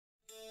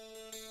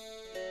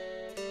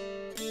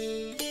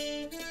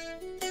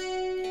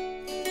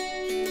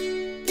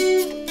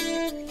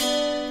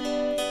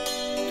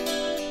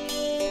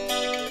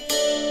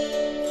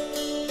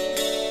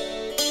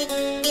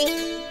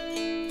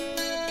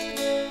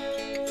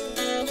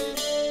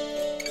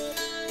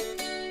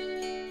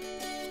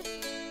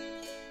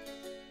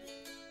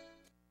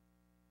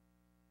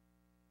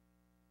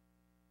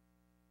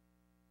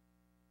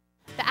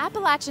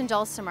Appalachian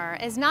Dulcimer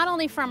is not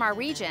only from our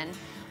region,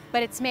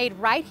 but it's made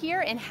right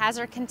here in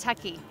Hazard,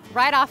 Kentucky,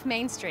 right off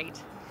Main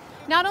Street.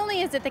 Not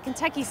only is it the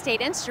Kentucky state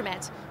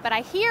instrument, but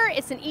I hear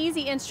it's an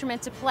easy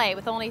instrument to play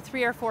with only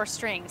 3 or 4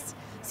 strings.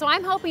 So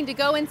I'm hoping to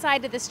go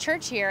inside to this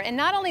church here and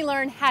not only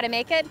learn how to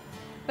make it,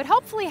 but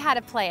hopefully how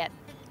to play it.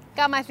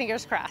 Got my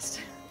fingers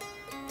crossed.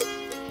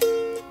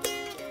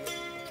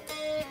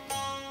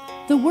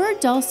 The word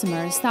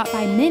dulcimer is thought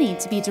by many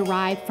to be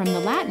derived from the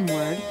Latin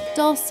word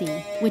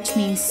dulci, which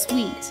means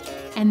sweet,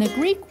 and the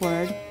Greek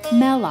word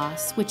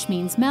melos, which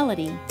means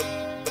melody.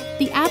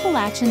 The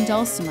Appalachian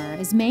dulcimer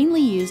is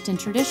mainly used in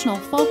traditional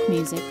folk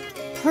music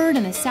heard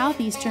in the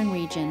southeastern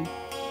region.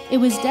 It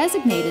was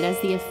designated as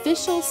the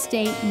official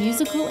state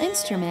musical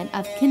instrument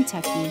of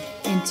Kentucky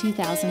in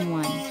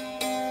 2001.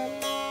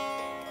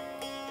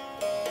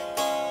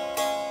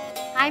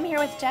 I'm here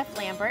with Jeff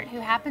Lambert, who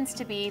happens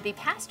to be the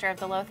pastor of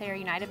the Lothair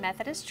United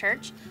Methodist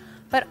Church,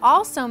 but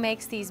also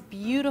makes these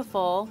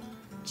beautiful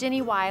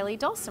Jenny Wiley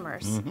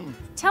dulcimers.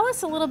 Tell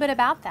us a little bit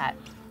about that.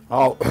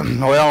 Oh,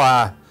 well,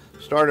 I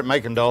started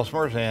making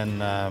dulcimers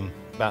in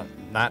about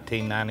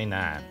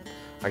 1999.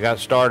 I got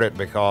started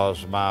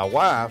because my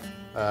wife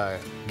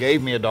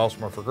gave me a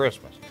dulcimer for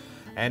Christmas,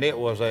 and it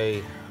was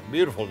a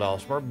beautiful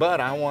dulcimer,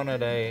 but I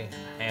wanted a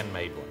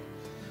handmade one.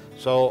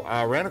 So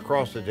I ran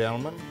across a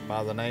gentleman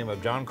by the name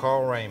of John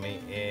Carl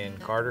Ramey in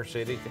Carter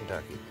City,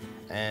 Kentucky.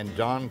 And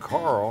John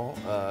Carl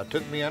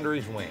took me under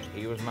his wing.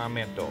 He was my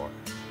mentor.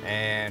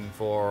 And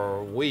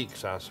for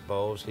weeks, I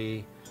suppose,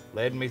 he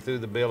led me through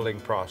the building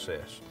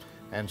process.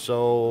 And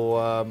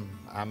so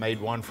I made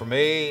one for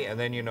me, and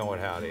then you know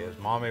how it is.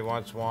 Mommy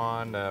wants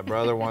one,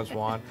 brother wants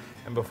one,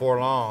 and before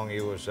long,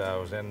 I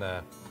was in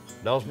the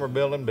Dulcimer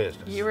building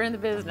business. You were in the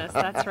business,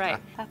 that's right.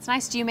 That's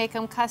nice. Do you make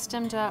them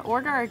custom to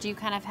order, or do you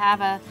kind of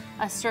have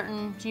a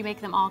certain, do you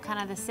make them all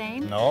kind of the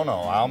same? No,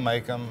 I'll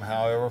make them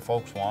however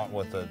folks want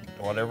with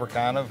whatever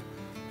kind of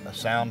a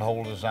sound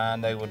hole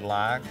design they would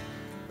like.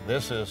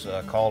 This is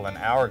called an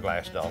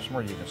hourglass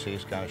dulcimer. You can see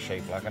it's kind of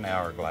shaped like an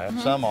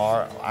hourglass. Some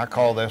are, I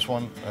call this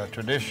one a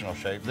traditional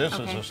shape. This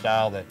is a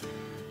style that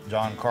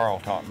John Carl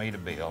taught me to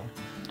build.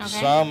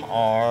 Some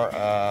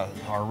are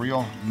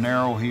real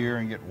narrow here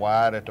and get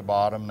wide at the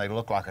bottom. They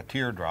look like a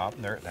teardrop.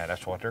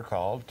 That's what they're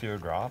called,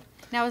 teardrop.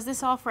 Now, is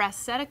this all for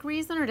aesthetic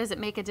reason, or does it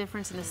make a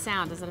difference in the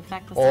sound? Does it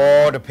affect the sound?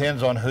 Oh, it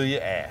depends on who you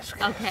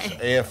ask. Okay.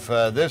 If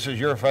this is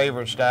your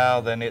favorite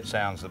style, then it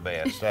sounds the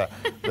best.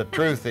 The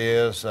truth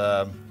is,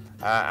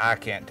 I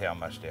can't tell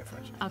much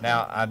difference.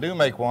 Now, I do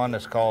make one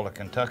that's called a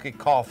Kentucky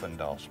coffin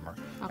dulcimer,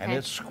 and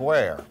it's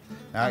square.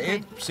 Now,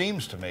 it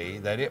seems to me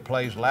that it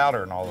plays louder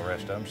than all the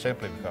rest of them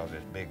simply because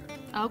it's bigger.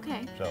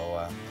 Okay.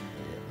 So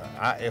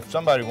if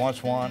somebody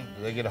wants one,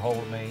 they get a hold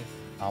of me,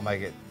 I'll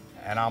make it,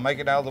 and I'll make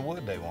it out of the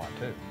wood they want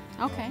too.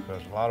 Okay.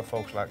 Because a lot of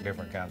folks like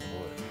different kinds of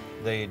wood.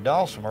 The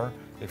dulcimer,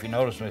 if you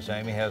notice, Miss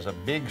Amy, has a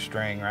big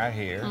string right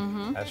here.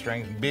 That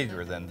string's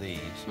bigger than these.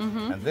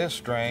 And this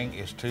string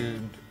is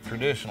tuned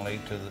traditionally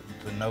to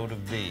the note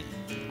of D.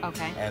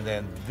 Okay. And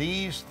then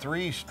these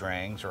 3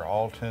 strings are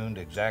all tuned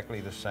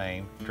exactly the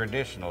same,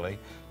 traditionally,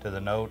 to the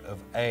note of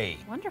A.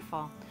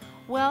 Wonderful.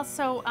 Well,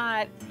 so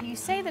you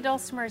say the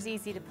dulcimer is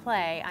easy to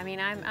play. I mean,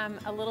 I'm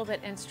a little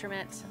bit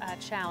instrument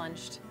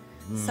challenged.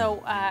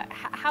 So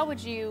how would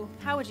you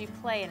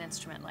play an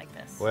instrument like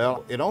this?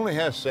 Well, it only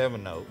has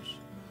 7 notes.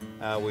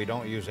 We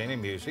don't use any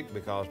music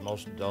because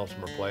most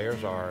dulcimer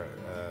players are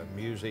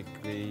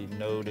musically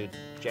noted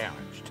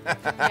challenged.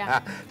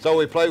 So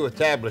we play with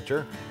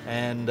tablature,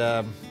 and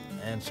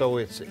so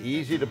it's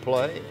easy to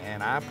play,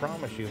 and I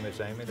promise you, Miss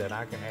Amy, that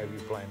I can have you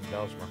playing the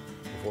dulcimer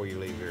before you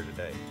leave here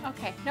today.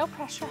 Okay, no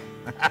pressure.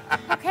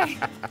 Okay,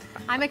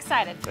 I'm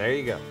excited. There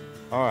you go.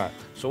 All right,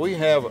 so we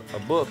have a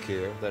book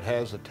here that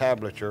has the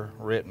tablature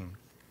written.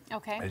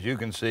 Okay. As you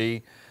can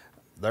see,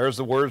 there's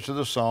the words to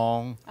the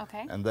song,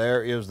 and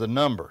there is the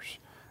numbers.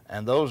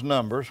 And those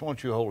numbers,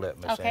 won't you hold that,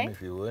 Miss Amy,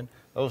 if you would?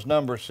 Those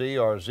numbers, see,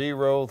 are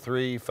 0,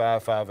 3,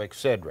 5, 5,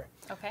 etc.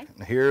 Okay.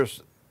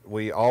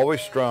 We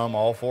always strum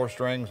all 4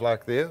 strings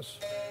like this.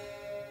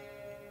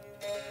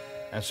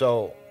 And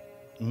so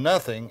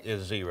nothing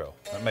is 0.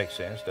 That makes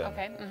sense, doesn't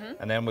it?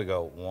 And then we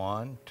go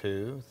 1,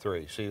 2,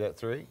 3. See that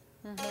 3?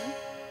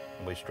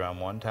 And we strum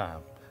 1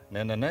 time. And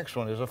then the next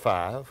one is a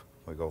 5.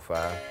 We go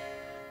 5.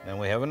 Then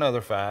we have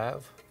another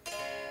 5.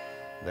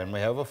 Then we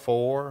have a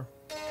 4.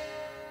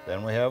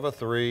 Then we have a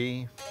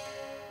 3.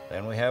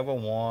 Then we have a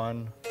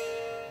 1.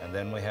 And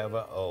then we have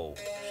a O.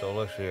 So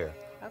let's hear.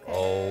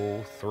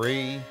 O,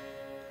 3,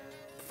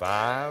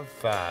 5,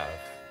 5,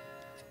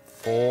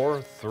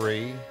 4,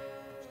 3,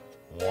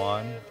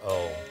 1,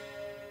 O.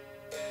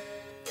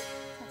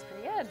 That's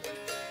pretty good.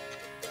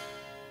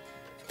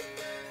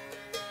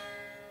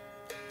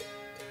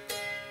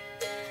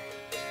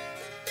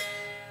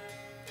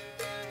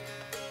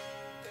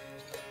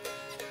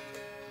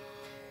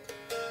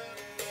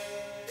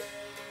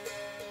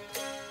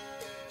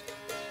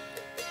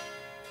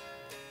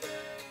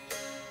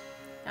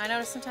 I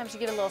notice sometimes you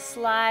get a little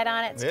slide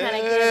on it to kind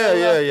of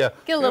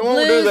get a little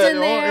blues in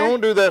there. You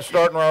won't do that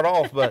starting right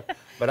off, but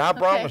But I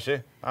promise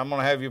you, I'm going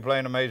to have you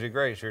playing Amazing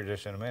Grace here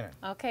just in a minute.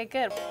 Okay,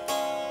 good.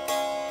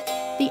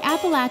 The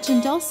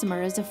Appalachian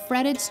dulcimer is a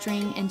fretted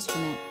string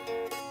instrument.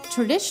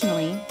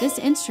 Traditionally, this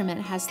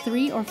instrument has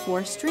 3 or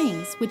 4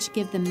 strings, which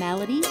give the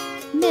melody,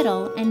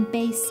 middle, and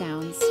bass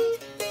sounds.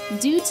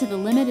 Due to the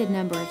limited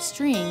number of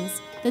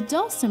strings, the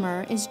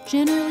dulcimer is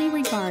generally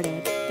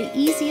regarded the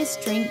easiest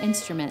string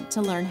instrument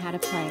to learn how to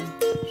play.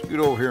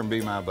 Scoot over here and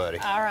be my buddy.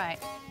 All right.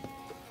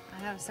 I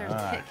have a certain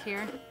pick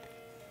here.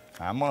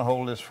 I'm going to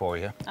hold this for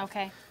you.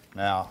 Okay.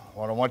 Now,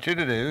 what I want you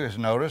to do is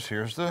notice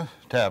here's the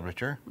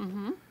tablature,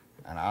 and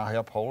I'll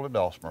help hold the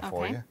dulcimer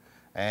for you.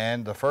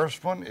 And the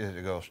first one is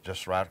it goes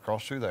just right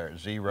across through there.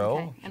 0.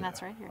 Okay. And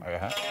that's right here.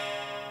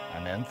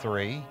 And then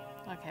 3.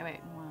 Okay,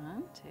 wait.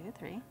 1, 2,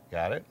 3.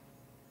 Got it.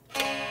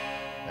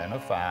 Then a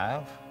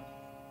 5.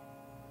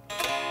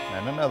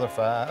 Then another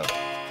 5.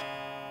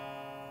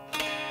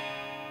 3,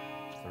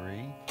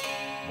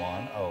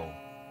 1, 0.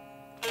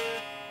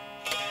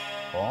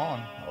 Go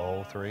on.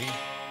 0, 3,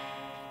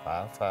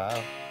 5,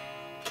 5,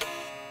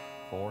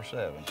 4,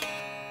 7.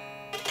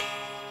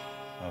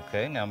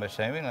 Okay, now Miss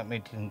Amy, let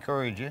me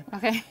encourage you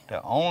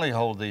to only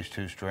hold these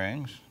 2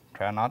 strings.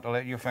 Try not to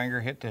let your finger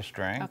hit this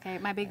string. Okay,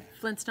 my big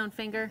Flintstone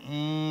finger.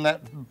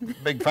 That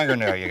big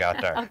fingernail you got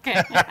there.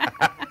 Okay.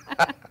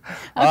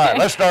 All right,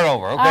 let's start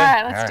over, okay? All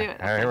right, let's do it.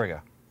 All right, here we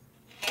go.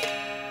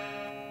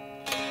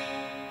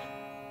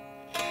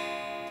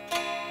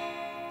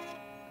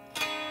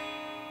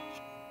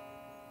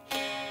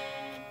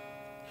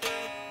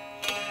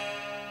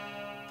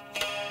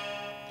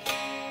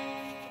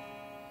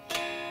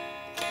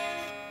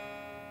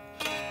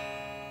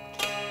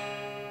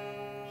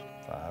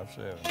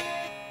 Seven.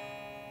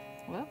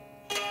 Whoop.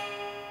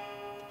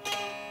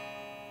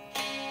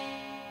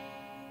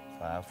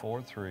 5,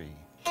 4, 3.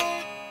 Whoop,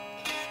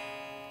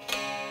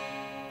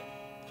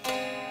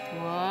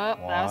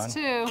 that was 2.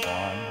 1,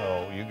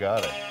 oh, you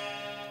got it.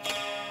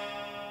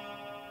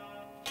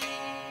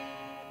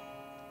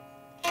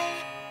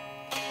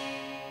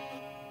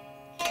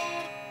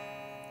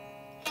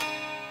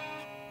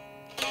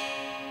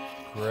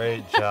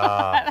 Great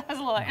job. That was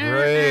a little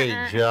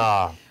Great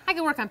job. I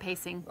can work on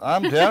pacing.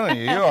 I'm telling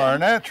you, you are a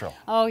natural.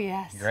 Oh,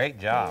 yes. Great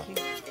job.